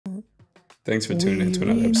Thanks for tuning in to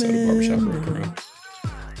another episode of Barbershop Breakroom.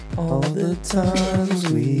 All the times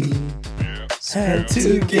we had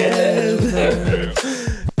together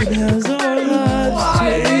as our lives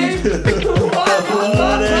changed.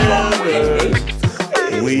 Whatever,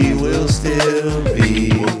 we will still be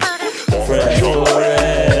friends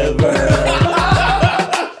forever.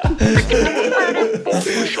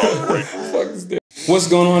 What's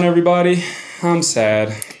going on, everybody? I'm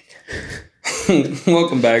sad.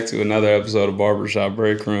 Welcome back to another episode of Barbershop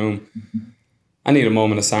Breakroom. I need a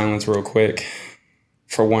moment of silence real quick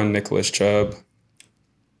for one Nicholas Chubb.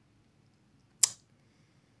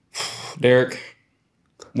 Derrick,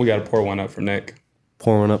 we got to pour one up for Nick.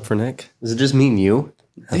 Pour one up for Nick? Does it just mean you?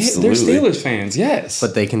 They're Steelers fans, yes.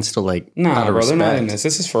 But they can still Nah, bro, they're not in this.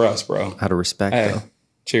 This is for us, bro. Out of respect, though.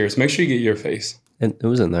 Cheers. Make sure you get your face. It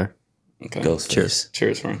was in there. Okay. Ghost Cheers. face.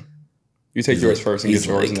 Cheers, friend. You take yours first and get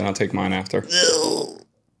yours, and then I'll take mine after. All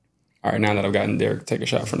right, now that I've gotten Derrick to take a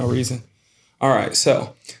shot for no reason. All right,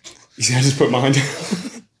 so you see, I just put mine down.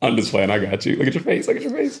 I'm just playing. I got you. Look at your face. Look at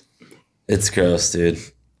your face. It's gross, dude.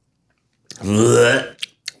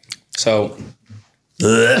 So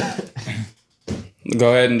go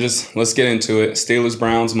ahead and let's get into it. Steelers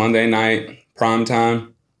Browns Monday night prime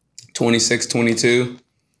time, 26-22.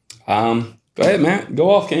 Go ahead, Matt.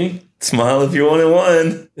 Go off, King. Smile if you wanted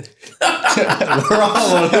one. We're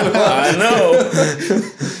all on it. I know.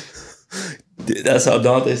 Dude, that's how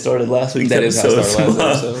Dontea started last week's That is how episode. I started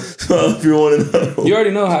last episode. Smile if you want to know. You already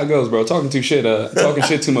know how it goes, bro. Talking shit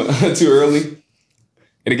too much, too early.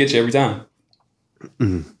 It'll get you every time.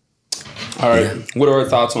 All right. Yeah. What are our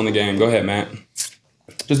thoughts on the game? Go ahead, Matt.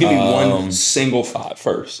 Just give me one single thought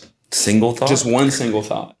first. Single thought? Just one single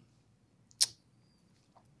thought.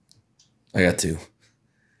 I got two.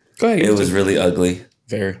 Go ahead. It was really ugly.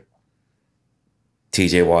 Very.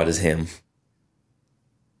 TJ Watt is him.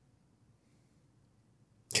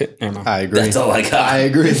 I agree. That's all I got. I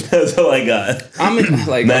agree. That's all I got.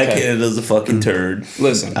 Matt Canada's a fucking turd.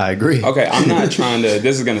 Listen. I agree. Okay, I'm not trying to...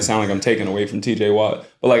 This is going to sound like I'm taking away from TJ Watt.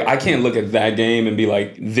 But, I can't look at that game and be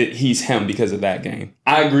like, he's him because of that game.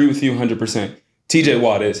 I agree with you 100%. TJ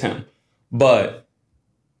Watt is him. But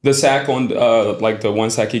the sack on... the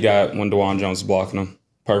one sack he got when DeJuan Jones was blocking him.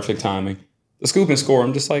 Perfect timing. The scoop and score,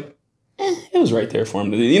 I'm just like... it was right there for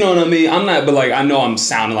him to do. You know what I mean? I'm not, but I know I'm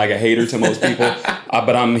sounding like a hater to most people,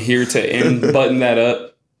 but I'm here to button that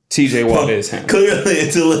up. TJ Watt is him. Clearly,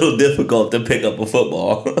 it's a little difficult to pick up a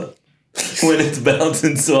football when it's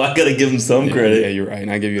bouncing, so I got to give him some credit. Yeah, you're right.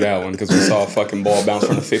 And I give you that one because we saw a fucking ball bounce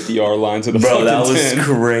from the 50-yard line to the fucking 10. Bro, that was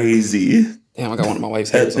crazy. Damn, I got one of my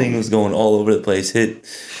wife's hairs. That thing was going all over the place. Hit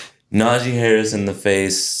Najee Harris in the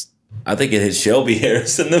face. I think it hit Shelby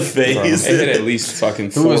Harris in the face. Bro, it hit at least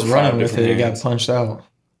fucking 4 Who was or 5 running with it? It hands. got punched out.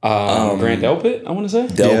 Grant Delpit, I want to say.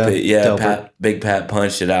 Delpit, yeah. Delpit. Big Pat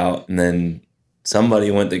punched it out, and then somebody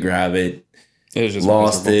went to grab it. It was just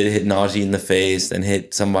lost miserable. it, hit Najee in the face, then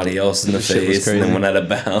hit somebody else in the face, and then went out of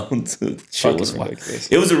bounds. Shit was wild.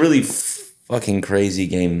 It was a really fucking crazy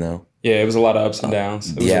game, though. Yeah, it was a lot of ups and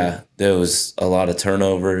downs. There was a lot of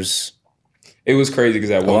turnovers. It was crazy because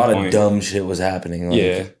at a one lot point... of dumb shit was happening.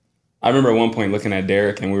 Yeah. I remember at one point looking at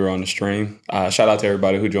Derrick and we were on the stream. Shout out to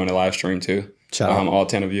everybody who joined the live stream too. Shout out. All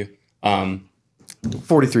 10 of you.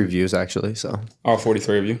 43 views, actually. So All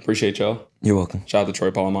 43 of you. Appreciate y'all. You're welcome. Shout out to Troy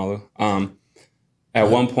Polamalu. At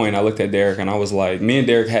one point I looked at Derrick and I was like, me and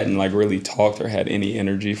Derrick hadn't really talked or had any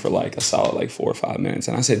energy for a solid 4 or 5 minutes.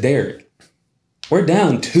 And I said, Derrick, we're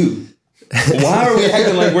down 2. Why are we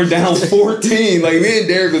acting like we're down 14? Me and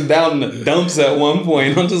Derrick was down in the dumps at one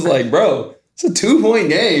point. I'm just like, bro, it's a 2-point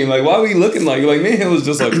game. Why are we looking like me and him was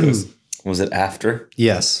just like this? Was it after?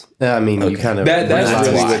 yes. I mean, you kind of... That's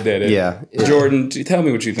really what did it. Yeah. Jordan, tell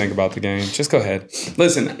me what you think about the game. Just go ahead.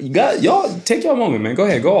 Listen, y'all take your moment, man. Go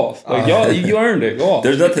ahead, go off. You earned it. Go off.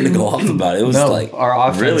 There's nothing to go off about. It was our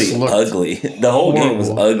offense really looked ugly. The whole game was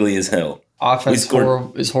ugly as hell. Offense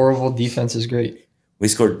is horrible. Defense is great. We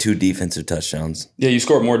scored 2 defensive touchdowns. Yeah, you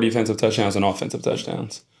scored more defensive touchdowns than offensive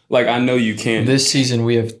touchdowns. I know you can't. This season,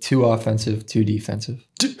 we have 2 offensive, 2 defensive.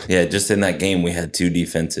 Yeah, just in that game, we had 2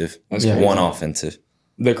 defensive, That's 1 offensive.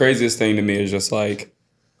 The craziest thing to me is just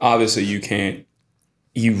obviously you can't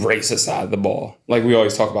erase a side of the ball. We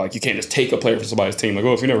always talk about, you can't just take a player from somebody's team.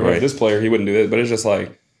 If you never had this player, he wouldn't do this. But it's just the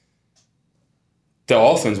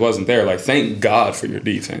offense wasn't there. Thank God for your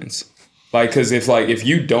defense. Because if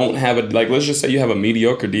you don't have let's just say you have a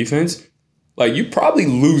mediocre defense, you probably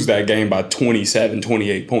lose that game by 27,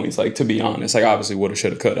 28 points, to be honest. Obviously woulda,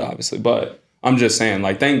 shoulda, coulda, obviously. But I'm just saying,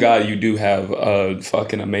 thank God you do have a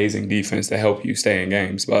fucking amazing defense to help you stay in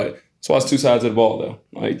games. But that's why it's 2 sides of the ball, though.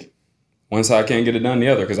 one side can't get it done, the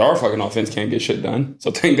other, because our fucking offense can't get shit done.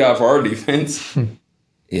 So thank God for our defense.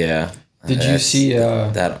 Yeah. Did you see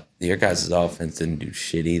that your guys' offense didn't do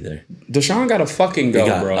shit either? Deshaun got to fucking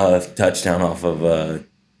go, bro. A touchdown off of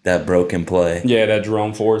that broken play. Yeah, that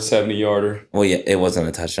Jerome Ford 70-yarder. Well, yeah, it wasn't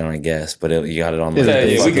a touchdown, I guess, but you got it on the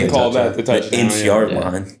we can call that the touchdown. inch-yard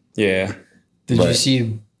line. Yeah. Did you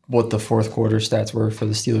see what the fourth quarter stats were for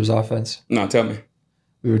the Steelers offense? No, tell me.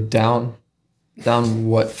 We were down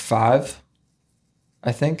what, 5,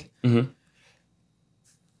 I think? Mm-hmm.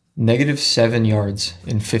 -7 yards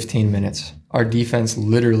in 15 minutes. Our defense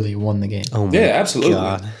literally won the game. Oh my absolutely.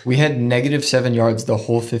 God. We had -7 yards the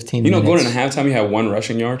whole 15 minutes. Going into halftime, you had 1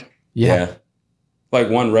 rushing yard? Yeah. Like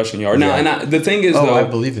 1 rushing yard. Now, and the thing is, though, I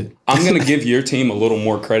believe it. I'm going to give your team a little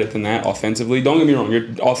more credit than that offensively. Don't get me wrong, your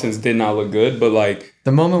offense did not look good, but like...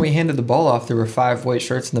 The moment we handed the ball off, there were 5 white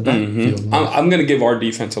shirts in the backfield. I'm going to give our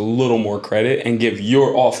defense a little more credit and give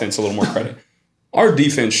your offense a little more credit. Our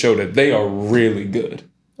defense showed that they are really good.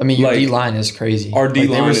 I mean, your D-line is crazy. Our D-line is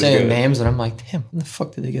good. They were saying names, and I'm like, damn, when the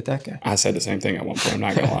fuck did they get that guy? I said the same thing at one point. I'm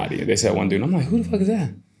not going to lie to you. They said one dude. I'm like, who the fuck is that?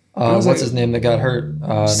 What's his name that got hurt?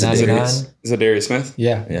 99? Is it Darius Smith?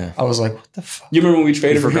 Yeah. I was like, what the fuck? You remember when we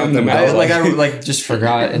traded for him? I just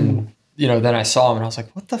forgot, and then I saw him, and I was like,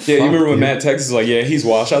 what the fuck? Yeah, you remember when Matt Texas was like, yeah, he's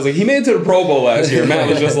washed. I was like, he made it to the Pro Bowl last year. Matt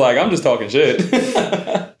was just like, I'm just talking shit.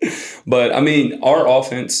 But, I mean, our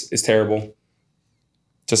offense is terrible.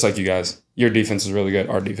 Just like you guys. Your defense is really good.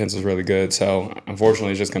 Our defense is really good. So,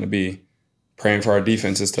 unfortunately, it's just going to be praying for our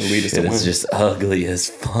defenses to lead us to win. It's just ugly as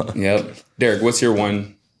fuck. Yep. Derrick, what's your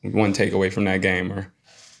one takeaway from that game? Or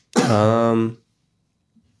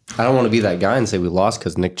I don't want to be that guy and say we lost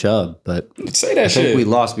because Nick Chubb, but say that shit. I think we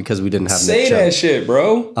lost because we didn't have Nick Chubb. Say that shit,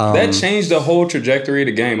 bro. That changed the whole trajectory of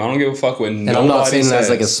the game. I don't give a fuck what nobody says. And I'm not saying that as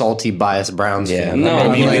like a salty, biased Browns fan. No,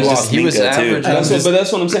 I mean, we lost he was Minkah too. But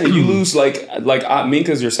that's what I'm saying. You lose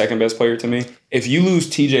Minkah's your second best player to me. If you lose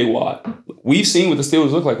TJ Watt, we've seen what the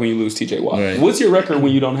Steelers look like when you lose TJ Watt. Right. What's your record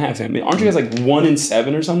when you don't have him? Aren't you guys like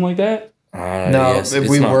 1-7 or something like that? No, yes,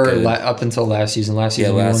 we were up until last season. Last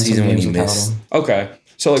season when you missed. Okay.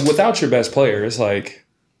 So, like, without your best player, it's like,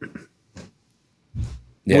 what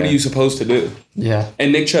are you supposed to do? Yeah.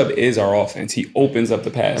 And Nick Chubb is our offense. He opens up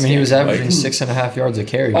the pass. I mean, he was averaging 6.5 yards a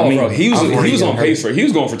carry. Oh, bro, he was on pace for. He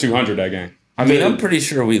was going for 200 that game. I mean, I'm pretty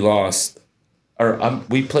sure we lost,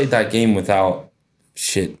 we played that game without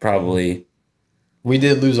probably. We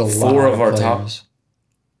did lose a lot. 4 of our top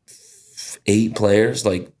 8 players,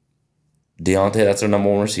 like Dontea, that's our number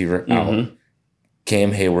 1 receiver, out.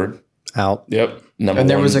 Cam Hayward, out. Yep. And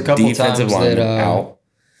there was a couple times that out.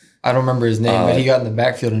 I don't remember his name, but he got in the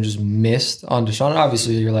backfield and just missed on Deshaun.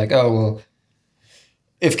 Obviously, you're like, oh, well,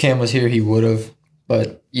 if Cam was here, he would have,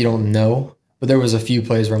 but you don't know. But there was a few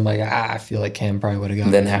plays where I'm like, I feel like Cam probably would have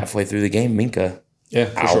gotten it. Then halfway through the game, Minkah. Yeah,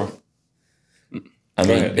 for sure. I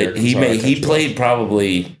mean, he played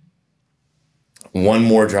probably one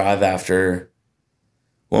more drive after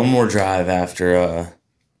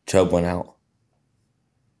Chubb went out.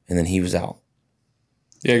 And then he was out.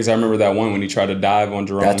 Yeah, because I remember that one when he tried to dive on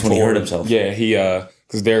Jerome. That's when he hurt himself. Yeah,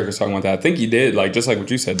 because Derrick was talking about that. I think he did, just like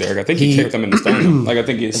what you said, Derrick. I think he kicked him in the sternum. I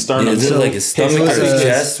think his sternum. Is it like his stomach or his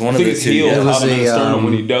chest? One of the two. It was the sternum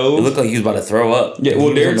when he dove. It looked like he was about to throw up. Yeah,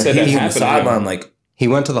 well, Derrick said that happened. Sideline, he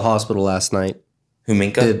went to the hospital last night. Who,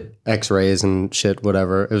 Minkah? Did X-rays and shit,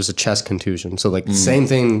 whatever. It was a chest contusion. So the same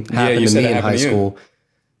thing happened to me in high school.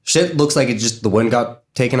 Shit looks like it just the wind got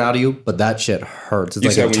taken out of you, but that shit hurts.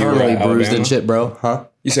 It's like internally bruised and shit, bro. Huh?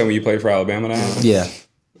 You said when you played for Alabama, that happened? Yeah.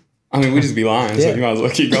 I mean, we just be lying, so you might as well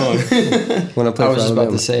keep going. When I was just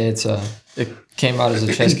about to say it came out as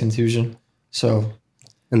a chest contusion. So,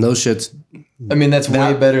 and those shits. I mean, that's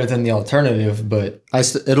way better than the alternative, but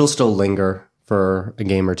it'll still linger for a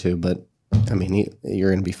game or two. But I mean,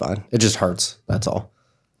 you're gonna be fine. It just hurts. That's all.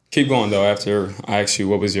 Keep going though. After I asked you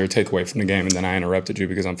what was your takeaway from the game, and then I interrupted you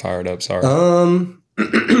because I'm fired up. Sorry.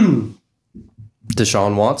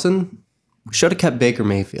 Deshaun Watson should have kept Baker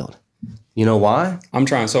Mayfield. You know why? I'm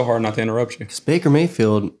trying so hard not to interrupt you. Because Baker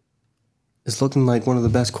Mayfield is looking like one of the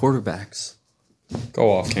best quarterbacks. Go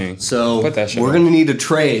off, King. So put that shit we're going to need a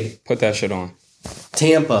trade. Put that shit on.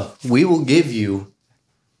 Tampa, we will give you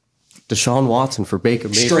Deshaun Watson for Baker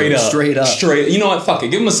Mayfield. Straight up. You know what? Fuck it.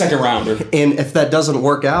 Give him a second rounder. And if that doesn't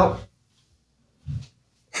work out,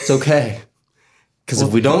 it's okay. Because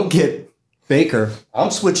if we don't get Baker,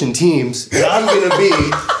 I'm switching teams, and I'm going to be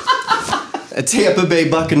a Tampa Bay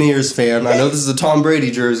Buccaneers fan. I know this is a Tom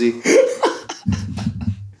Brady jersey.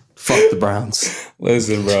 Fuck the Browns.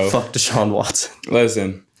 Listen, bro. Fuck Deshaun Watson.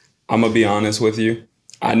 Listen, I'm going to be honest with you.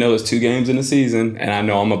 I know it's 2 games in the season, and I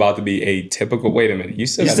know I'm about to be a typical. Wait a minute, you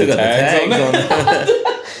still got the tags on that?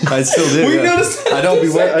 I still do. We noticed that. I don't be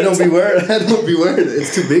wearing it.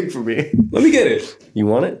 It's too big for me. Let me get it. You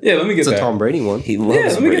want it? Yeah, let me get that. It's a Tom Brady one. He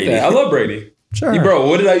loves Let me Brady. get that. I love Brady. Sure. Bro,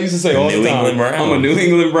 what did I used to say all the time? England Brown. I'm a New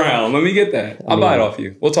England Brown. Let me get that. I'll buy it off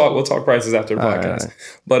you. We'll talk prices after the podcast. Right.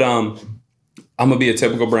 But I'm gonna be a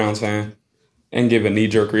typical Browns fan and give a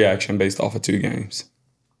knee-jerk reaction based off of 2 games.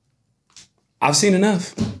 I've seen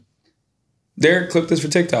enough. Derrick clipped this for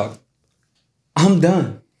TikTok. I'm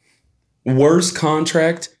done. Worst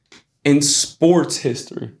contract in sports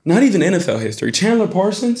history. Not even NFL history. Chandler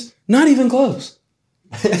Parsons, not even close.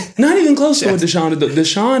 Not even close to what Deshaun did.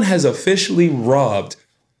 Deshaun has officially robbed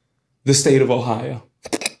the state of Ohio.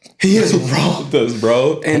 He has robbed us,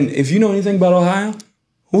 bro. And if you know anything about Ohio,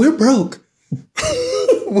 we're broke.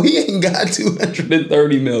 We ain't got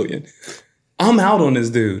 $230 million. I'm out on this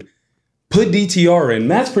dude. Put DTR in.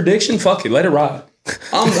 Matt's prediction, fuck it, let it ride.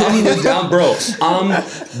 I'm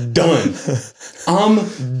done. I'm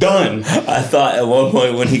done. I thought at one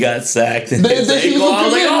point when he got sacked and his ankle, I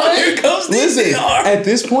was like, oh, here comes Listen, DTR. at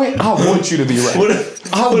this point, I want you to be right. What if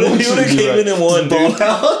he would have came in and won, dude?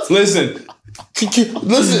 Listen, release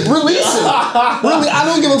it. Really, I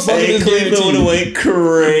don't give a fuck. Hey, Cleveland would have went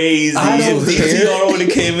crazy. If DTR would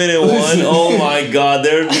have came in and won, oh my God,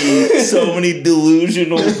 there'd be so many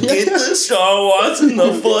delusional. Get Deshaun Watson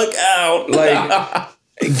the fuck out. Like,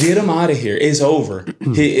 get him out of here. It's over.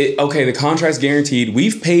 Okay, the contract's guaranteed.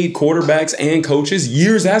 We've paid quarterbacks and coaches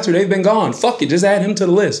years after they've been gone. Fuck it, just add him to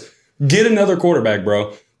the list. Get another quarterback,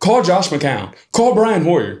 bro. Call Josh McCown. Call Brian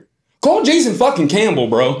Hoyer. Call Jason fucking Campbell,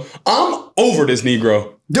 bro. I'm over this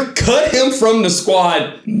Negro. Cut him from the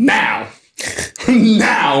squad now.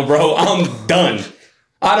 Now, bro. I'm done.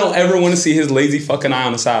 I don't ever want to see his lazy fucking eye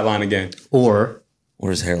on the sideline again. Or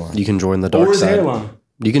his hairline. you can join the dark side. Or his hairline.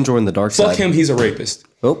 You can join the dark side. Fuck him. He's a rapist.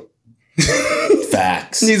 Oh,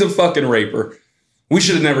 Facts. He's a fucking raper. We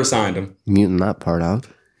should have never signed him. muting that part out.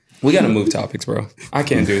 We got to move topics, bro. I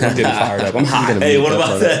can't do it. I'm getting fired up. I'm hot. Hey, what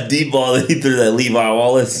about that deep ball that he threw that Levi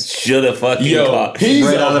Wallace should have fucking caught? He's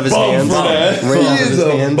Right out of his hands.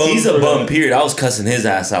 He's a bum, period. I was cussing his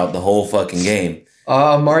ass out the whole fucking game.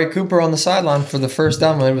 Amari Cooper on the sideline for the first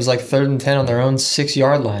down when it was like 3rd and 10 on their own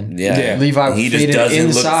 6-yard line. Yeah. Levi He just faded doesn't look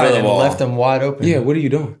inside for the and ball. left them wide open. Yeah, what are you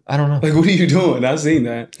doing? I don't know. Like, what are you doing? I've seen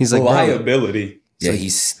that. He's like, liability. Yeah, he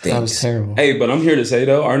stinks. That was terrible. Hey, but I'm here to say,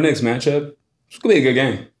 though, our next matchup, it's going to be a good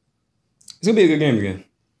game. It's going to be a good game again.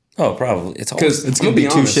 Oh, probably. It's Because It's going to be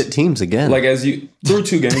 2 shit teams again. Like, as you, through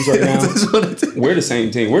 2 games right now, we're the same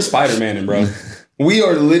team. We're Spider-Man, bro. We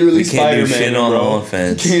are literally can't do Spider-Man, shit on bro.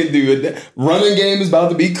 offense. Can't do it. Running game is about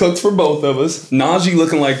to be cooked for both of us. Najee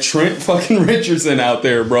looking like Trent fucking Richardson out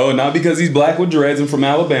there, bro. Not because he's black with dreads and from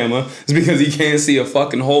Alabama. It's because he can't see a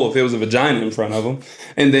fucking hole if there was a vagina in front of him.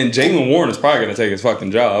 And then Jalen Warren is probably going to take his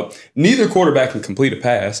fucking job. Neither quarterback can complete a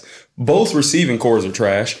pass. Both receiving cores are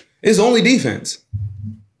trash. It's only defense.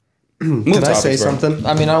 Can I say something?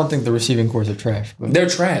 I mean, I don't think the receiving cores are trash. But They're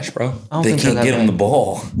trash, bro. I don't They think can't they're that get him the bad.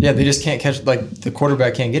 ball. Yeah, they just can't catch. Like the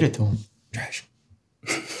quarterback can't get it to him. Trash.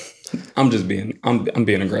 I'm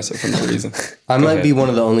being aggressive for no reason. I might be one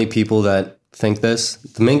of the only people that think this.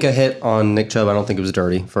 The Minkah hit on Nick Chubb, I don't think it was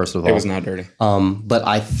dirty, first of all. It was not dirty. But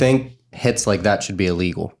I think hits like that should be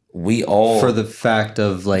illegal. We all For the fact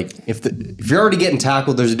of, like, if you're already getting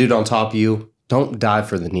tackled, there's a dude on top of you, don't dive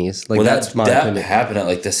for the knees. Like, well, that's my that opinion. happened at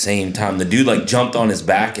like the same time. The dude like jumped on his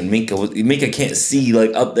back, and Minkah can't see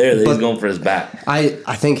like up there that he's going for his back. I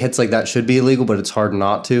think hits like that should be illegal, but it's hard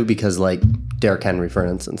not to because, like, Derrick Henry, for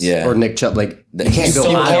instance. Yeah. Or Nick Chubb, like, you can't He's go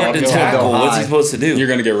so high. hard to You can't tackle. go What's high. he supposed to do? You're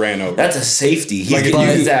gonna get ran over. That's a safety. He's Like, if getting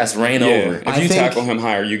you- his ass ran over. If I you think- tackle him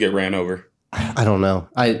higher, you get ran over. I don't know.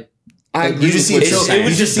 I agree You just see with it what so, you're saying. It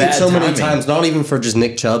was you just just see it bad so many timing. times, not even for just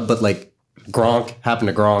Nick Chubb, but like Gronk happened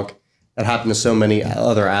to Gronk. It happened to so many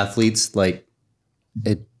other athletes. Like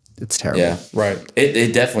it's terrible. Yeah, Right.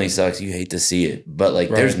 it definitely sucks. You hate to see it, but like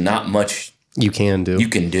there's not much You can do. you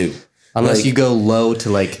can do Unless like, you go low to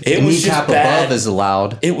like It was kneecap just bad. above is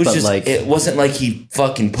allowed. It was but just like it wasn't like he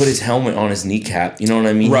fucking put his helmet on his kneecap. You know what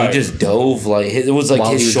I mean? Right. He just dove like it was like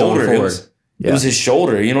While his he was going shoulder. forward. It was his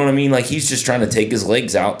shoulder. You know what I mean? Like he's just trying to take his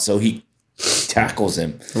legs out so he tackles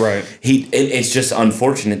him. Right. It's just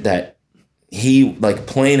unfortunate that he like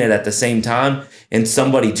playing it at the same time and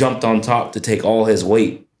somebody jumped on top to take all his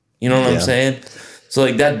weight. You know what I'm saying? So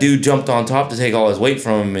like that dude jumped on top to take all his weight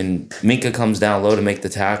from him, and Minkah comes down low to make the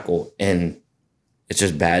tackle, and it's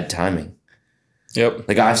just bad timing. Yep.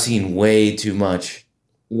 Like I've seen way too much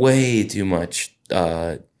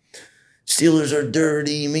Steelers are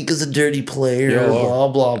dirty. Minkah's a dirty player. Blah,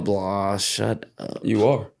 blah, blah. Shut up. You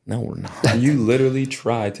are. No, we're not. You literally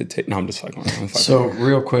tried to take. No, I'm just fucking around. So,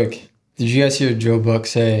 real quick, did you guys hear Joe Buck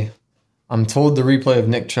say, I'm told the replay of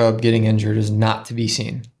Nick Chubb getting injured is not to be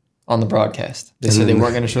seen on the broadcast. They said they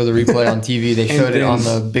weren't going to show the replay on TV. They showed it on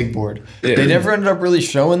the big board. Yeah. They never ended up really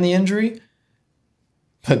showing the injury.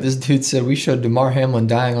 But this dude said we showed DeMar Hamlin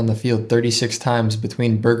dying on the field 36 times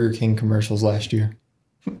between Burger King commercials last year.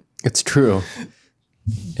 It's true.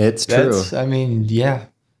 It's true. I mean, yeah.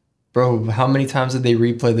 Bro, how many times did they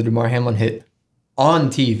replay the DeMar Hamlin hit on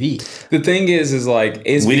TV? The thing is like,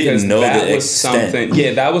 it's we because didn't know that the was extent. something.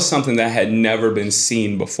 Yeah, that was something that had never been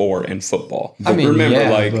seen before in football. I mean, remember, yeah,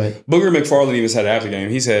 like but- Booger McFarland even said after the game.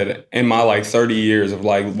 He said, "In my like 30 years of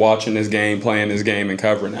like watching this game, playing this game, and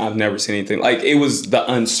covering, I've never seen anything like it was the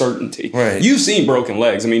uncertainty. Right. You've seen broken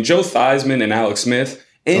legs. I mean, Joe Theismann and Alex Smith,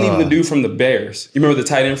 and even the dude from the Bears. You remember the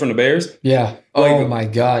tight end from the Bears? Yeah. Like, oh my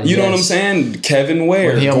God. You know what I'm saying? Kevin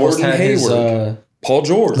Ware, He almost Gordon had his, Hayward, Paul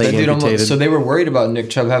George. Like, that dude amputated. almost, so they were worried about Nick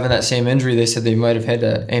Chubb having that same injury. They said they might have had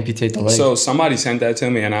to amputate the leg. So somebody sent that to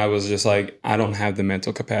me, and I was just like, I don't have the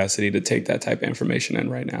mental capacity to take that type of information in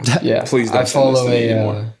right now. yeah. Please don't I send this follow to me a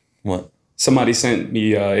anymore. What? Somebody sent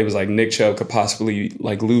me, it was like Nick Chubb could possibly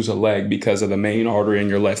like lose a leg because of the main artery in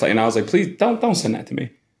your left leg. And I was like, please don't send that to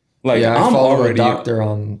me. Like, I I'm follow already a doctor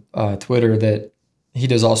on Twitter that he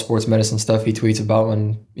does all sports medicine stuff. He tweets about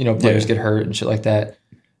when, players get hurt and shit like that.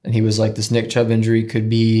 And he was like, this Nick Chubb injury could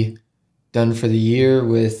be done for the year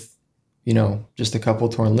with, just a couple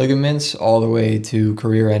torn ligaments all the way to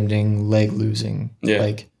career-ending leg losing. Yeah.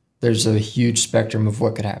 Like, there's a huge spectrum of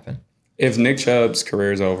what could happen. If Nick Chubb's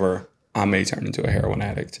career is over, I may turn into a heroin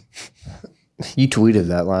addict. You tweeted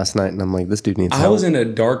that last night, and I'm like, this dude needs help. I was in a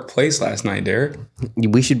dark place last night, Derrick.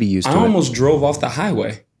 We should be used to I it. almost drove off the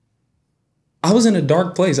highway. I was in a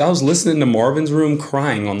dark place. I was listening to Marvin's Room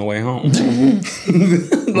crying on the way home.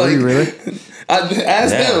 Were you really? I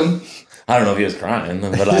asked them. I don't know if he was crying,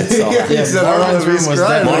 but I saw He said, I don't know if he's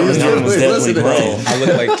crying. Marvin's Room was definitely Bro, crying. I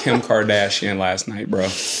looked like Kim Kardashian last night, bro.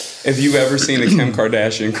 If you've ever seen a Kim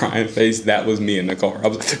Kardashian crying face, that was me in the car. I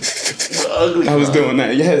was doing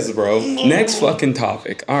that. Yes, bro. Next fucking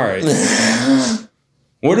topic. All right.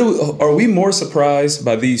 Are we more surprised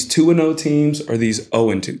by these 2-0 teams or these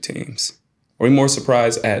 0-2 teams? Are we more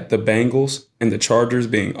surprised at the Bengals and the Chargers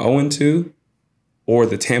being 0-2 or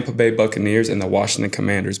the Tampa Bay Buccaneers and the Washington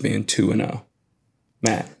Commanders being 2-0?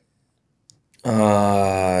 Matt.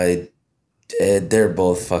 They're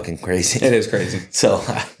both fucking crazy. It is crazy. So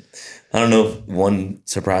I don't know if one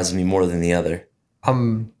surprises me more than the other.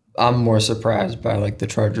 I'm more surprised by like the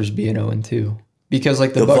Chargers being 0-2 because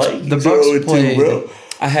like the Vikings Bucks are 0-2, played. bro.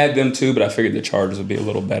 I had them too, but I figured the Chargers would be a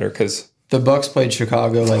little better because The Bucks played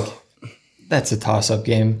Chicago. Like that's a toss-up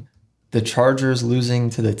game. The Chargers losing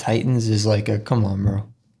to the Titans is like a come on, bro.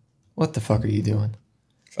 What the fuck are you doing?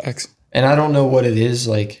 facts. And I don't know what it is.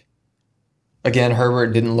 Like again,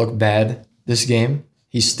 Herbert didn't look bad this game.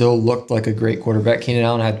 He still looked like a great quarterback. Keenan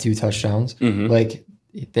Allen had 2 touchdowns. Mm-hmm. Like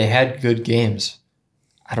they had good games.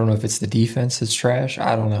 I don't know if it's the defense that's trash.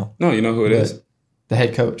 I don't know. No, you know who it is? The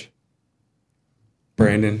head coach.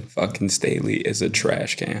 Brandon fucking Staley is a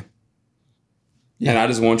trash can. And I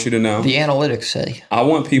just want you to know. The analytics say. I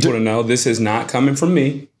want people to know this is not coming from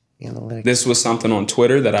me. Analytics. This was something on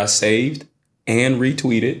Twitter that I saved and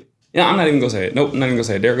retweeted. Yeah, I'm not even going to say it. Nope, I'm not even going to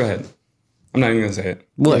say it. Derek, go ahead. I'm not even going to say it.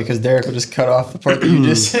 Yeah, because Derek will just cut off the part that you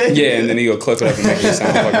just said. Yeah, and then he'll clip it up and make it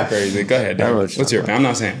sound fucking crazy. Go ahead, I don't know Derek. what you're What's your opinion? I'm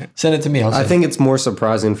not saying it. Send it to me. I'll I say think it's more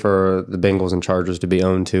surprising for the Bengals and Chargers to be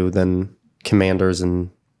 0-2 than Commanders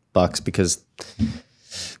and Bucks because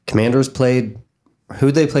Commanders played.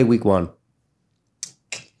 Who'd they play week 1?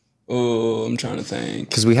 Oh, I'm trying to think.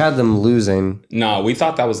 Because we had them losing. No, we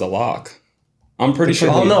thought that was the lock. I'm pretty sure.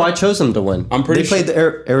 Oh no, I chose them to win. I'm pretty They played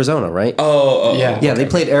Arizona, right? Oh, Yeah. Yeah, they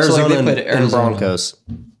played Arizona, they played and Arizona. Broncos.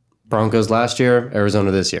 Broncos last year, Arizona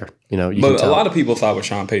this year. You can But a tell. lot of people thought with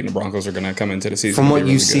Sean Payton, the Broncos are going to come into the season. From and what be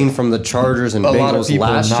really you've seen good. from the Chargers and a lot of Bengals people,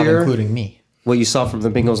 last not year, including me. what you saw from the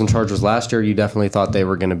Bengals and Chargers last year, you definitely thought they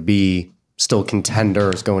were going to be still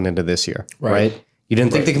contenders going into this year, right? You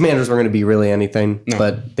didn't think the Commanders were going to be really anything,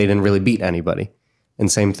 but they didn't really beat anybody. And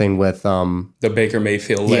same thing with the Baker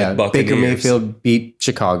Mayfield led Buccaneers. Baker Mayfield beat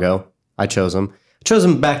Chicago. I chose them. I chose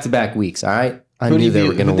them back-to-back weeks, all right? I knew they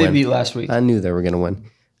were going to Who win. they beat last week? I knew they were going to win.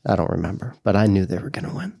 I don't remember, but I knew they were going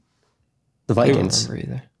to win. The I don't Vikings. remember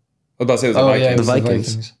either. I was about to say it was the Oh Vikings. yeah, it was The the Vikings.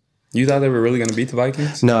 Vikings. You thought they were really going to beat the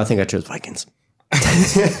Vikings? No, I think I chose Vikings.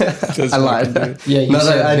 Just I lied. fucking do. Yeah, you No,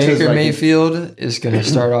 said I chose Baker Vikings. Mayfield is going to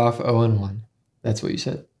start off 0-1. That's what you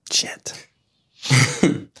said. Shit.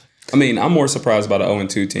 I mean, I'm more surprised by the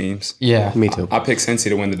 0-2 teams. Yeah. Me too. I picked Cincy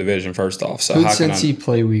to win the division first off. So Who'd how can Cincy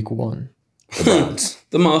play week 1? The Browns.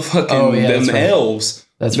 the motherfucking that's them right. elves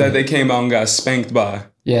That's that right. they came out and got spanked by?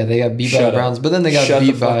 Yeah, they got beat by Shut the up. Browns, but then they got Shut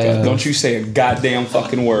the beat fuck by. up. Don't you say a goddamn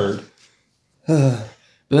fucking word. But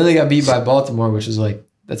then they got beat by Baltimore, which is like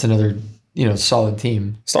that's another solid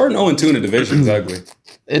team. Starting 0-2 in the division is ugly.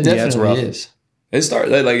 It it's rough. definitely is.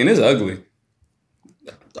 And it's ugly.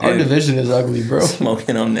 Our division is ugly, bro.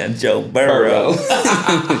 Smoking on that Joe Burrow.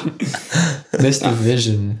 This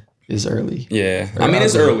division is early. Yeah. I mean,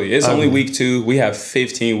 it's early. It's only week 2. We have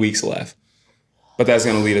 15 weeks left. But that's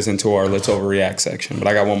going to lead us into our Let's Overreact section. But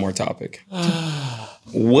I got one more topic.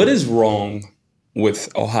 What is wrong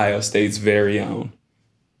with Ohio State's very own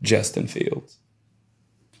Justin Fields?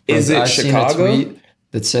 Is it I've Chicago? seen a tweet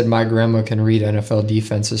that said my grandma can read NFL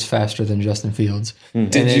defenses faster than Justin Fields.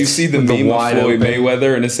 Did you see the meme of wide Floyd open.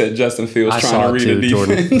 Mayweather and it said Justin Fields I trying saw to it read too, a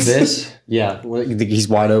Jordan. defense? This, Yeah. You think he's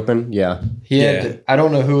wide open? Yeah. he had, Yeah. I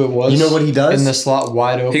don't know who it was. You know what he does? In the slot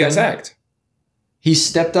wide open. He got sacked. He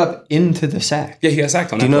stepped up into the sack. Yeah, he got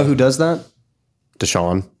sacked on Do that you know play. who does that?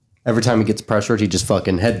 Deshaun. Every time he gets pressured, he just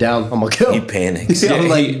fucking head down. I'm like, yo. He panics. Yeah, I'm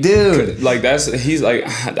like, dude. Like he's like,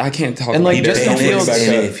 I can't talk. And, like, He Justin panics, Fields-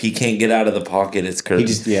 and if he can't get out of the pocket, it's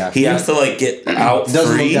crazy. He has to like get out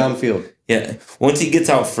Doesn't free. look downfield. Yeah, once he gets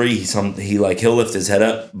out free, he'll lift his head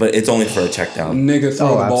up, but it's only for a check down. Nigga, throw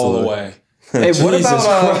the ball absolutely. away. Hey, what Jesus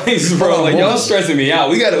about Christ, bro? Like y'all stressing me out.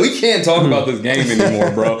 We can't talk about this game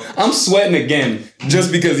anymore, bro. I'm sweating again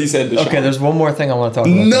just because he said Deshaun. Okay, there's one more thing I want to talk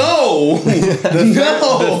about. No,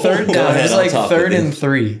 no. The third Go down. ahead, It was I'll like talk 3rd with you. and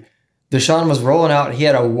 3. Deshaun was rolling out. He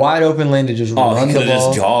had a wide open lane to just Oh, run he the could have ball.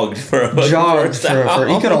 just jogged for a Jogged first for down.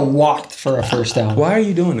 he could have walked for a first down. Why are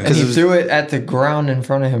you doing And this? he threw it at the ground in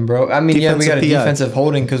front of him, bro. I mean, yeah, we got a Defensive PI. defensive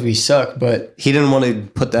holding because we suck, but He didn't want to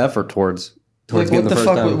put the effort towards like, getting what the first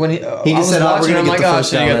fuck? down. When he just I was said, "Oh, we're watching, gonna I'm get like, the oh,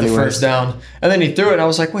 first shit, he down got the anyways." first down, and then he threw it, and I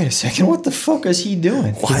was like, wait a second, what the fuck is he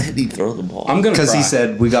doing? Why did he throw the ball? I'm gonna Because he cry.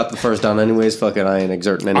 said, we got the first down anyways. Fucking, I ain't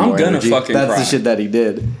exerting any more gonna energy. fucking That's cry. the shit that he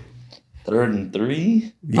did. 3rd and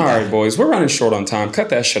 3. All right, boys, we're running short on time. Cut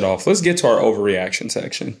that shit off. Let's get to our overreaction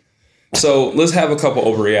section. So let's have a couple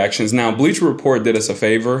overreactions. Now, Bleacher Report did us a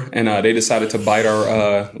favor, and they decided to bite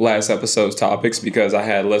our last episode's topics because I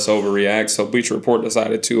had less overreact. So Bleacher Report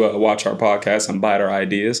decided to watch our podcast and bite our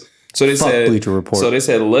ideas. So they said, Bleacher Report. So they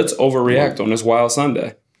said, let's overreact on this wild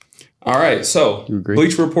Sunday. All right, so agree?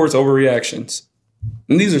 Bleacher Report's overreactions.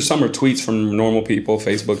 And these are summer tweets from normal people,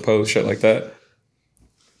 Facebook posts, shit like that.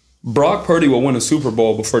 Brock Purdy will win a Super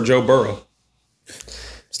Bowl before Joe Burrow.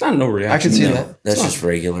 It's not an overreaction. I can see No, that. that's just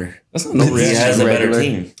regular. That's not an He overreaction. has a better Regular.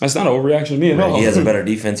 team. That's not an overreaction to me at all. He has a better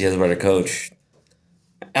defense. He has a better coach.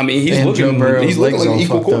 I mean, he's And Joe looking. Burrow's He's looking legs like an all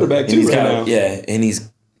equal fucked up. quarterback And too he's right got now. and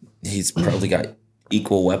he's probably got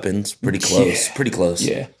equal weapons. Pretty close. Yeah. Pretty close.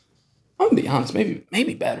 Yeah, I'm gonna be honest.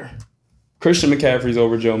 Maybe better. Christian McCaffrey's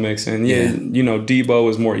over Joe Mixon. Yeah, Debo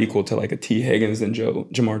is more equal to like a T Higgins than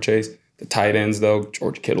Jamar Chase. The tight ends though,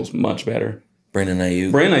 George Kittle's much better. Brandon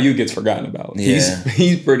Ayuk. Brandon Ayuk gets forgotten about. Yeah.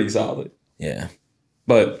 He's pretty solid. Yeah.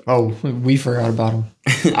 But Oh, we forgot about him.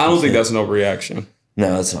 I don't think that's an overreaction.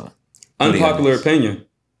 No, it's not. What do you Unpopular got? opinion.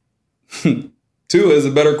 Tua is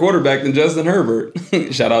a better quarterback than Justin Herbert.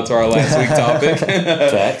 Shout out to our last week topic.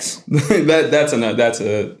 Facts. that's an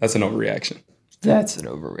overreaction. That's an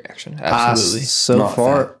overreaction. Absolutely. So Not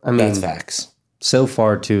far, fact. I mean, That's facts. so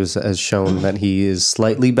far too has shown that he is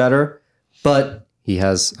slightly better, but he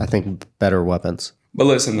has, I think, better weapons. But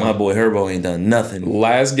listen, My though, boy Herbo ain't done nothing.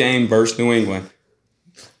 last game versus New England.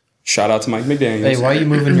 Shout out to Mike McDaniels. Hey, why are you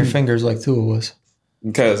moving your fingers like Tua was?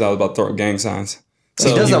 Because I was about to throw up gang signs. He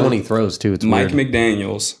does that when he throws too. It's Mike weird.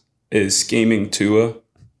 McDaniels is scheming Tua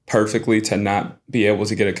perfectly to not be able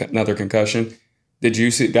to get another concussion. Did you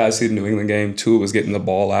guys see the New England game? Tua was getting the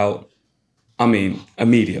ball out. I mean,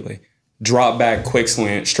 immediately. Drop back, quick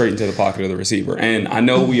slant, straight into the pocket of the receiver. And I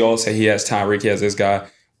know we all say he has Tyreek, he has this guy.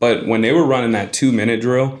 But when they were running that 2-minute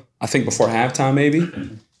drill, I think before halftime maybe,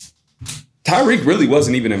 Tyreek really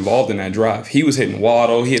wasn't even involved in that drive. He was hitting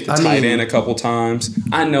Waddle. He hit the tight end a couple times.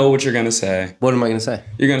 I know what you're going to say. What am I going to say?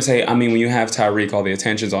 You're going to say, I mean, when you have Tyreek, all the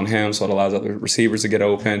attention's on him, so it allows other receivers to get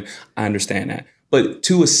open. I understand that. But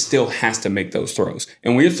Tua still has to make those throws.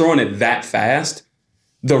 And when you're throwing it that fast,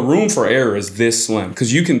 the room for error is this slim.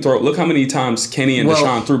 Because you can throw, look how many times Kenny and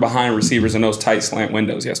Deshaun threw behind receivers in those tight slant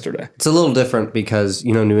windows yesterday. It's a little different because,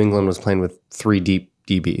 New England was playing with 3 deep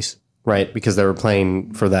DBs, right? Because they were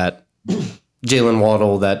playing for that Jalen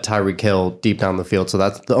Waddle, that Tyreek Hill deep down the field. So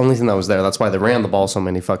that's the only thing that was there. That's why they ran the ball so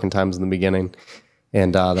many fucking times in the beginning.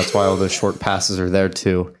 And that's why all those short passes are there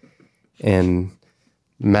too. And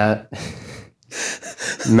Matt...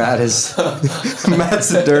 Matt's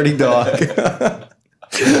a dirty dog.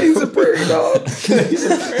 He's a prairie dog. He's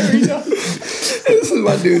a prairie dog. This is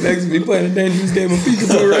my dude next to me playing a dangerous game of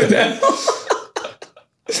peekaboo right now.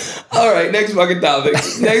 All right, next fucking topic.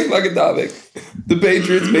 The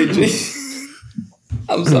Patriots made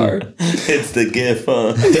I'm sorry. It's the gift,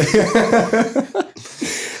 huh?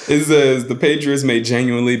 It says the Patriots may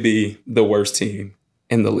genuinely be the worst team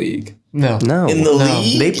in the league. No. In the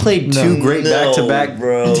league? They played two great back-to-back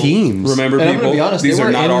teams. Remember, And I'm people, gonna be honest, these they are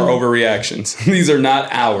were not in- our overreactions. These are not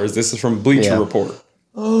ours. This is from Bleacher Report.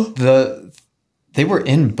 They were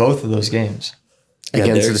in both of those games.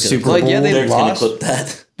 Against the Super Bowl. Like, yeah, they Derek's gonna lost, clip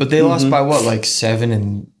that. but they lost by what, like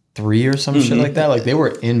 7-3 or some shit like that. Like they were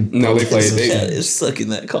in. No, they played. Yeah, it's sucking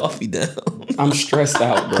that coffee down. I'm stressed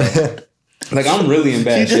out, bro. Like, I'm really in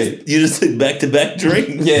bad shape. You just took back-to-back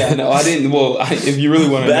drinks. Yeah, no, I didn't. Well, if you really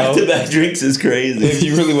want to know. Back-to-back drinks is crazy. If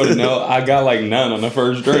you really want to know, I got like none on the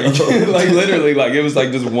first drink. Like, literally, like, it was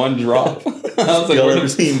like just one drop. I was like, Y'all ever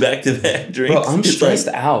seen back-to-back drinks? bro, I'm It's stressed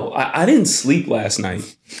out. I didn't sleep last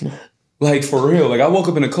night. Like, for real. Like, I woke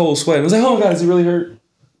up in a cold sweat. I was like, oh, God, is it really hurt?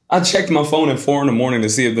 I checked my phone at 4 a.m. to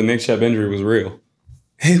see if the Nick Chubb injury was real.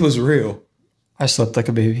 It was real. I slept like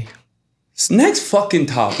a baby. Next fucking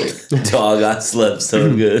topic. Dog, I slept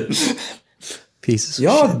so good. Pieces.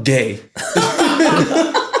 Y'all gay.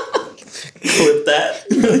 Clip that.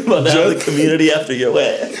 Really about to have the community after your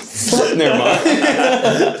wet. Never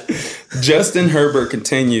mind. Justin Herbert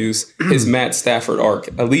continues his Matt Stafford arc.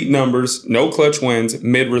 Elite numbers, no clutch wins,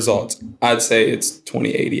 mid results. I'd say it's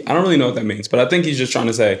 2080. I don't really know what that means, but I think he's just trying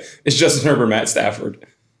to say it's Justin Herbert, Matt Stafford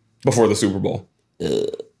before the Super Bowl.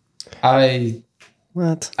 I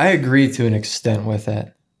What? agree to an extent with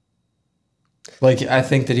that. Like, I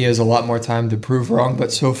think that he has a lot more time to prove wrong,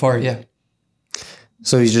 but so far, yeah.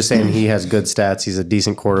 So he's just saying he has good stats, he's a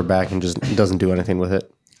decent quarterback, and just doesn't do anything with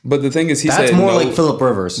it. But the thing is, he That's said more no, like Phillip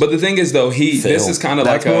Rivers. But the thing is, though, this is kind of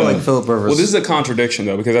like That's more like Phillip Rivers. Well, this is a contradiction,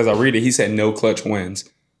 though, because as I read it, he said no clutch wins.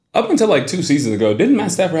 Up until like 2 seasons ago, didn't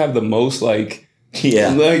Matt Stafford have the most most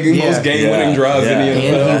game-winning drives in the NFL? and he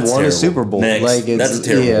That's won a terrible. Super Bowl. Next. Like, That's a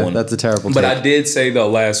terrible one. That's a terrible But take. I did say, though,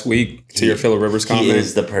 last week to your Phillip Rivers comment, He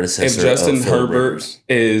is the predecessor if Justin of Phillip Herbert Rivers.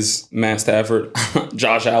 is Matt Stafford,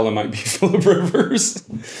 Josh Allen might be Phillip Rivers.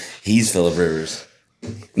 He's Phillip Rivers.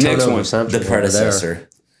 Next one. The predecessor.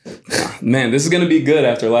 Man, this is going to be good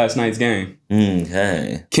after last night's game.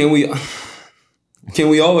 Okay. Can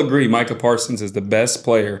we all agree Micah Parsons is the best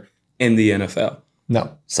player in the NFL?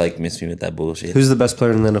 No. Psych missed me with that bullshit. Who's the best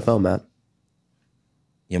player in the NFL, Matt?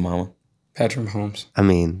 Your mama? Patrick Mahomes. I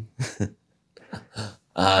mean,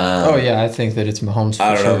 Oh, yeah, I think that it's Mahomes for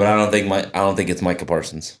I don't know, sure. but I don't think it's Micah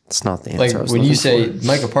Parsons. it's not the Like, answer. I was when you looking say for.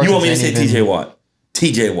 Micah Parsons, You want me to say ain't even- TJ Watt?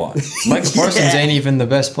 TJ Watt. Micah Parsons ain't even the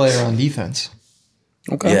best player on defense.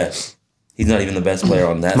 Okay. Yeah. He's not even the best player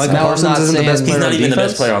on that Micah side. Now, I'm Parsons not isn't the saying- best He's player not on even the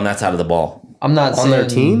defense? best player on that side of the ball. I'm not On their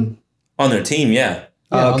saying- team? On their team, yeah.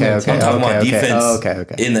 Yeah, on okay, their okay. team. I'm talking about okay. defense Oh,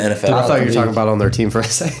 okay. in the NFL. I thought you were the talking league. about on their team for a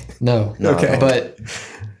second. No. Okay. But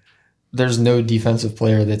there's no defensive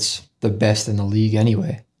player that's the best in the league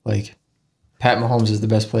anyway. Like, Pat Mahomes is the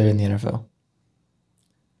best player in the NFL.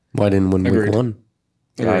 Why didn't win Agreed. week 1?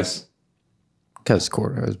 Guys, Because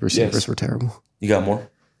receivers Yes. were terrible. you got more?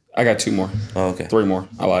 I got 2 more. Oh, okay. 3 more.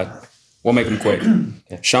 I lied. We'll make them quick.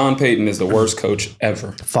 Sean Payton is the worst coach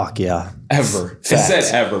ever. Fuck yeah. Ever. It Facts. said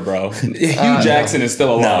ever, bro. Hugh Jackson is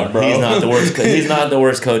still alive, No, bro. he's not the worst. He's not the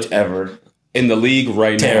worst coach ever. in the league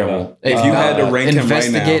right Terrible. now. If you had to rank him right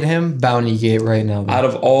Investigate now, him, bounty gate right now. out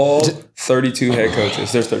of all 32 head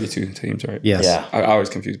coaches, there's 32 teams, right? Yes. Yeah. I always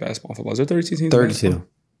confuse basketball and football. Is there 32 teams? 32.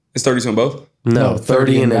 It's 32 in both? No,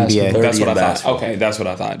 30 in basketball. NBA. That's what I in thought. basketball. Okay, that's what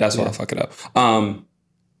I thought. That's what I fuck it up.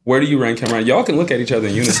 Where do you rank him right? Y'all can look at each other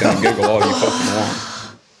in unison and giggle all you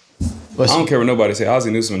fucking want. I don't care what nobody say. Ozzie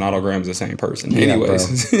Newsome and Otto Graham's the same person.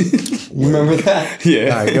 Anyways. You remember that? Yeah.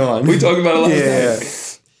 All right, go on. We talked about it last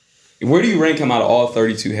Yeah. night. Where do you rank him out of all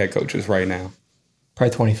 32 head coaches right now?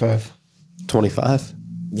 Probably 25. 25.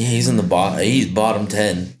 Yeah, he's in the bottom. He's bottom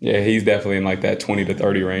 10. Yeah, he's definitely in like that 20 to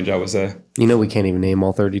 30 range, I would say. You know we can't even name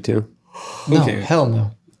all 32. No, can? hell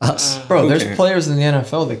no. Us. Bro, Who there's can? players in the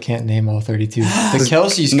NFL that can't name all 32. The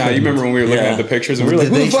Kelsey's Nah, you couldn't. remember when we were looking Yeah. at the pictures and we were like,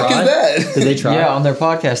 Did who they the fuck try? is that? Did they try? Yeah, on their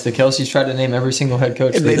podcast, the Kelseys tried to name every single head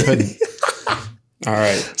coach. They couldn't. All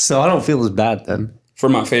right. So I don't feel as bad then. For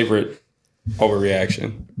my favorite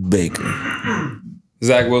overreaction, Baker.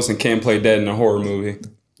 Zach Wilson can't play dead in a horror movie.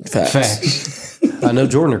 Facts. I know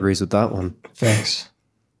Jordan agrees with that one. Facts.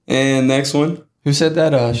 And next one, Who said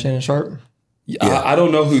that? Shannon Sharp? I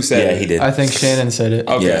don't know who said it. Yeah, he did. I think Shannon said it.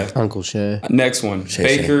 Okay. Yeah. Uncle Shay. Next one.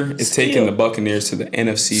 Baker Shay. is taking the Buccaneers to the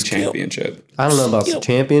NFC Championship. I don't know about the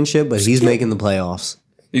championship, but he's making the playoffs.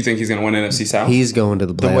 You think he's going to win NFC South? He's going to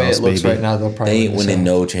the The playoffs, way it looks baby. right now, they'll They probably ain't win the winning South.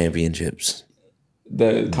 no championships.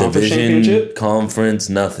 The conference Division, championship? conference,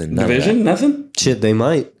 nothing. None of Division? that. Nothing? Shit, they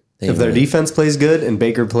might. They If their win. defense plays good and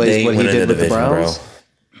Baker They plays ain't what he winning did the with the division, Browns,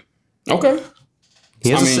 Okay. he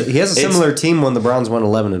has a similar team when the Browns went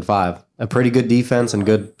 11-5. A pretty good defense and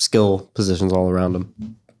good skill positions all around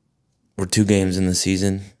him. We're 2 games in the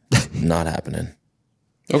season. Not happening.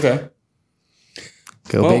 Okay.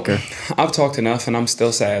 Go Well, Baker. I've talked enough and I'm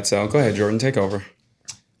still sad. So go ahead, Jordan. Take over.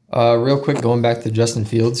 Real quick, going back to Justin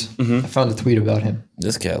Fields, I found a tweet about him.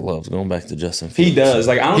 This cat loves going back to Justin Fields. He does.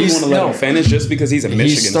 Like, I don't even want to let him finish just because he's a Michigan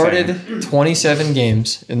He started fan. 27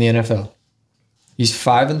 games in the NFL. He's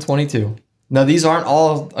 5-22. Now, these aren't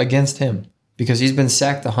all against him because he's been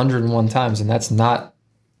sacked 101 times, and that's not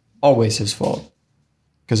always his fault.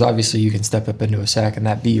 Because obviously you can step up into a sack and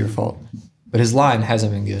that be your fault. But his line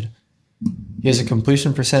hasn't been good. He has a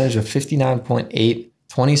completion percentage of 59.8,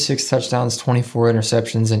 26 touchdowns, 24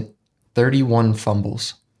 interceptions, and 31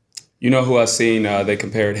 fumbles. You know who I've seen they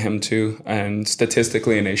compared him to, and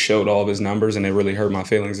statistically, and they showed all of his numbers, and it really hurt my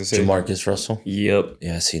feelings to see. Jamarcus Russell. Yep.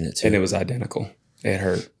 Yeah, I seen it too. And it was identical. It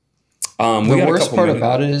hurt. The worst part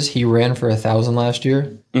about it is he ran for 1,000 last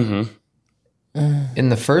year. Mm-hmm. In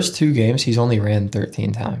the first 2 games, he's only ran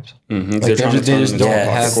 13 times. Mm-hmm. Like, they just don't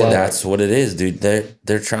have that. That's what it is, dude.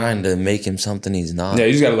 They're trying to make him something he's not. Yeah,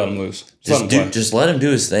 you just got to let him loose. Just let him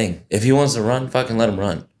do his thing. If he wants to run, fucking let him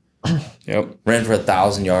run. Yep. Ran for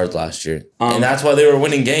 1,000 yards last year. And that's why they were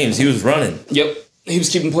winning games. He was running. Yep. He was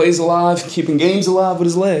keeping plays alive, keeping games alive with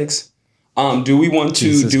his legs. Do we want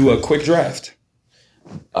to do a quick draft?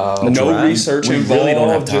 No draft? research We involved, really don't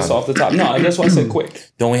have just time. off the top. No, that's why I said quick.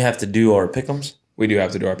 Don't we have to do our pick'ems? We do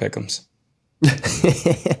have to do our pick'ems.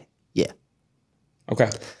 Yeah. Okay.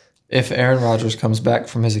 If Aaron Rodgers comes back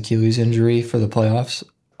from his Achilles injury for the playoffs,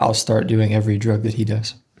 I'll start doing every drug that he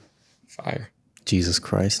does. Fire. Jesus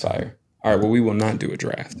Christ. Fire. All right, well, we will not do a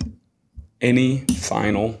draft. Any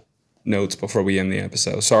final notes before we end the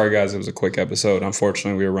episode? Sorry, guys, it was a quick episode.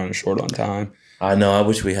 Unfortunately, we were running short on time. I know. I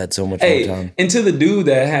wish we had so much Hey, more time. and to the dude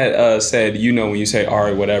that had said, you know, when you say, all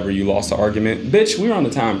right, whatever, you lost the argument. Bitch, we were on the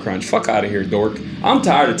time crunch. Fuck out of here, dork. I'm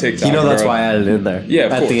tired of TikTok. You know that's bro. why I added it in there. Yeah,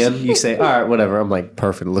 of At the course. end, you say, all right, whatever. I'm like,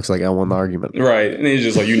 perfect. It looks like I won the argument. Right. And he's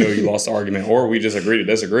just like, you know, you lost the argument. Or we just agree to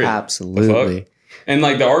disagree. Absolutely. And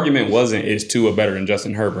like the argument wasn't is Tua better than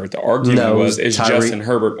Justin Herbert. The argument was is Justin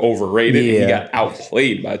Herbert overrated and he got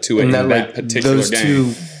outplayed by Tua in that particular those game.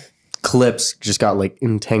 two clips just got like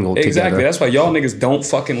entangled Exactly. together. That's why y'all niggas don't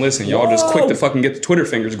fucking listen. Y'all just quick to fucking get the Twitter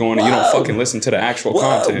fingers going and you don't fucking listen to the actual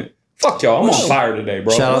content. Fuck y'all. I'm on fire today,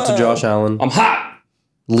 bro. Shout out to Josh Allen. I'm hot.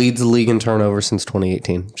 Leads the league in turnover since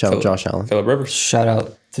 2018. Shout out Josh Allen. Phillip Rivers. Shout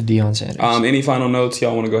out to Deion Sanders. Any final notes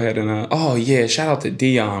y'all want to go ahead and oh yeah, shout out to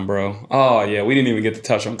Dion, bro. Oh yeah, we didn't even get to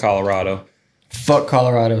touch on Colorado. Fuck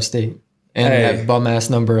Colorado State and that bum ass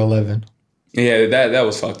number 11. Yeah, that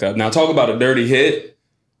was fucked up. Now talk about a dirty hit.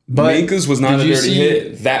 But Minkah's was not a dirty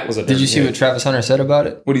hit. That was a dirty hit. Did you see what Travis Hunter said about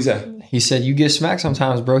it? What did he say? He said, "You get smacked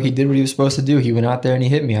sometimes, bro. He did what he was supposed to do. He went out there and he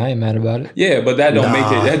hit me. I ain't mad about it." Yeah, but that don't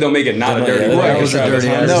make it not a dirty hit. that was a dirty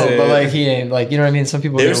hit. No, but like he ain't like, you know what I mean. Some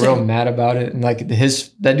people get real mad about it, and like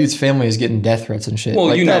that dude's family is getting death threats and shit. Well,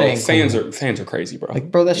 like, you that know, ain't fans are crazy, bro.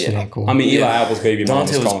 like, bro, that shit ain't cool. I mean, Eli Apple's baby mom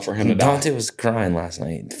was calling for him to die. Dontea was crying last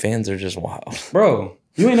night. Fans are just wild. Bro,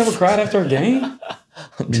 you ain't never cried after a game?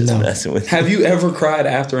 I'm just messing with you. Have you ever cried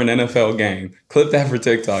after an NFL game? Clip that for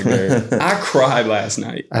TikTok, Derrick. I cried last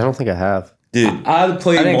night. I don't think I have. Dude, I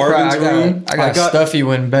played Marvin's room. I got stuffy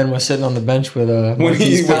when Ben was sitting on the bench with When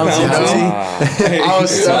he was bouncing. I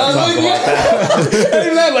was so like,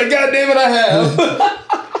 God damn it, I have.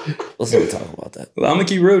 let's not talk about that. I'm gonna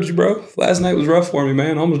keep real with you, bro. Last night was rough for me,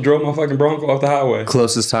 man. I almost drove my fucking Bronco off the highway.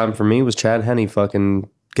 Closest time for me was Chad Henne fucking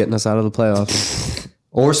getting us out of the playoffs.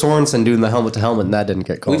 Or Sorensen doing the helmet to helmet, and that didn't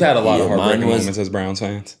get called. We've had a lot of Yeah, heartbreaking mine was- moments as Browns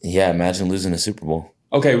fans. Yeah, imagine losing a Super Bowl.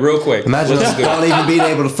 Okay, real quick. Imagine us not even being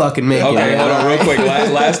able to fucking make it. Okay, hold on, real quick.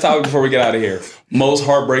 Last topic before we get out of here. Most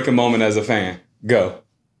heartbreaking moment as a fan. Go.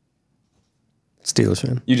 Steelers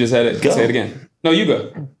fan. You just said it. Go. Say it again. No, you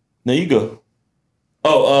go. No, you go.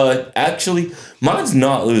 Oh, actually, mine's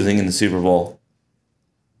not losing in the Super Bowl.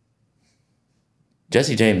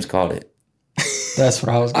 Jesse James caught it. That's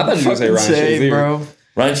what I was. I thought you were gonna say Ryan Shazier. bro.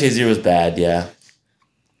 Ryan Shazier was bad, yeah.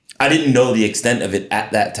 I didn't know the extent of it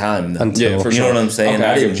at that time, though. Until, Yeah, for You sure. know what I'm saying? Okay,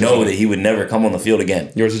 I I get didn't what you're know saying. that he would never come on the field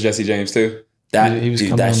again. Yours is Jesse James too. That He was dude,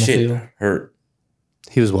 coming that on the shit field. hurt.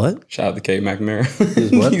 He was what? Shout out to Kate McNamara. He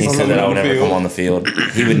was what? He said that I would never come on the field.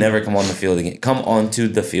 He would never come on the field again. Come onto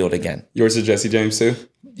the field again. Yours is Jesse James too?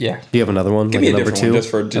 Yeah. Do you have another one? Give like me a number different one just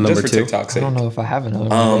for two? TikTok's I sake. don't know if I have another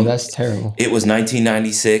one. That's terrible. It was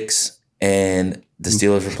 1996, and the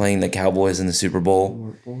Steelers were playing the Cowboys in the Super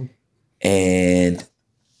Bowl. And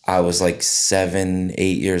I was like 7,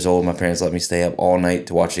 8 years old. My parents let me stay up all night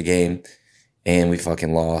to watch the game. And we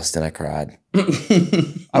fucking lost, and I cried.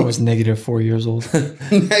 I was -4 years old.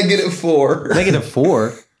 -4.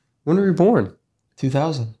 -4? When were you born?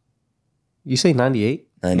 2000. You say 98?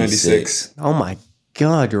 96. Oh my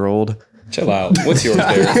God, you're old. Chill out. What's yours,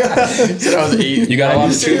 Derrick? You got a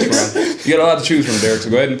lot to choose from. You got a lot to choose from, Derrick,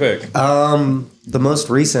 so go ahead and pick. The most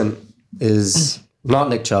recent is not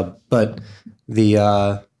Nick Chubb, but the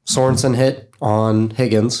Sorensen hit on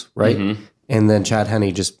Higgins, right? Mm-hmm. And then Chad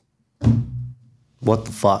Henne just... What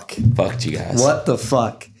the fuck? Fucked you guys. What the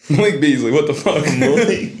fuck? Malik Beasley, what the fuck?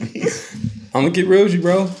 I'm gonna keep real with you,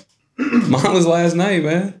 bro. Mine was last night,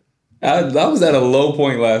 man. I was at a low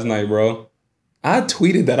point last night, bro. I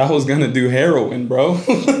tweeted that I was gonna do heroin, bro.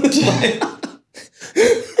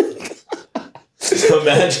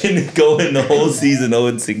 Imagine going the whole season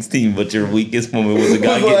 0-16, but your weakest moment was a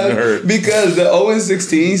guy getting hurt. Because the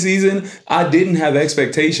 0-16 season, I didn't have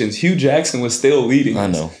expectations. Hugh Jackson was still leading. I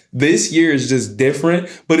know. This year is just different,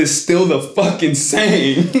 but it's still the fucking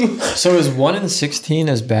same. So is 1-16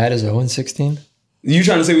 as bad as 0-16? You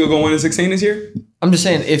trying to say we'll go 1-16 this year? I'm just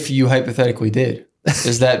saying if you hypothetically did.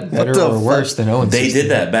 Is that better the or worse than 0-16? They did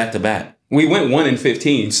that back to back. We went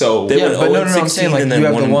 1-15, so They Yeah, went but no, 0-16 I'm saying like and you then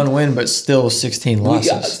have the won- one win, but still 16 losses.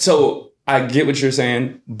 Yeah, so I get what you're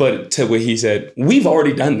saying, but to what he said, we've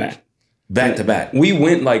already done that. Back to back. We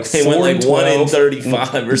went like They 4 went like 12.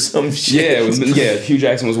 1-35 or some shit. Yeah, Hugh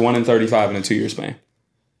Jackson was 1-35 in a 2-year span.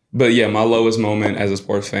 But yeah, my lowest moment as a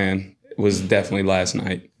sports fan was definitely last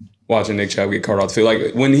night watching Nick Chubb get carted off the field.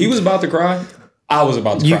 Like when he was about to cry, I was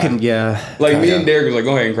about to cry. Like me and Derrick was like,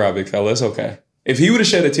 "Go ahead and cry, big fella. It's okay." If he would have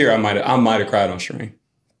shed a tear, I might have cried on stream.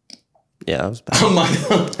 Yeah, that was bad. I might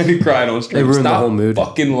have cried on stream. They ruined Stop the whole mood.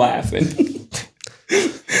 fucking laughing.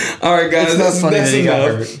 All right, guys, It's not funny that's that he got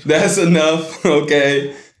enough. hurt. That's enough.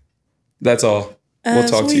 Okay, that's all. We'll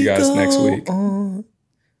talk to you guys next week.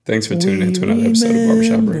 Thanks for tuning in to another episode of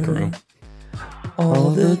Barbershop Breakroom. All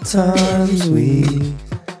the times we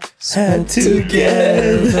had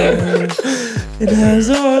together. It has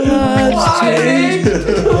our lives changed.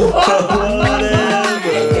 Whatever.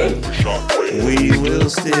 We will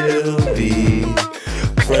still be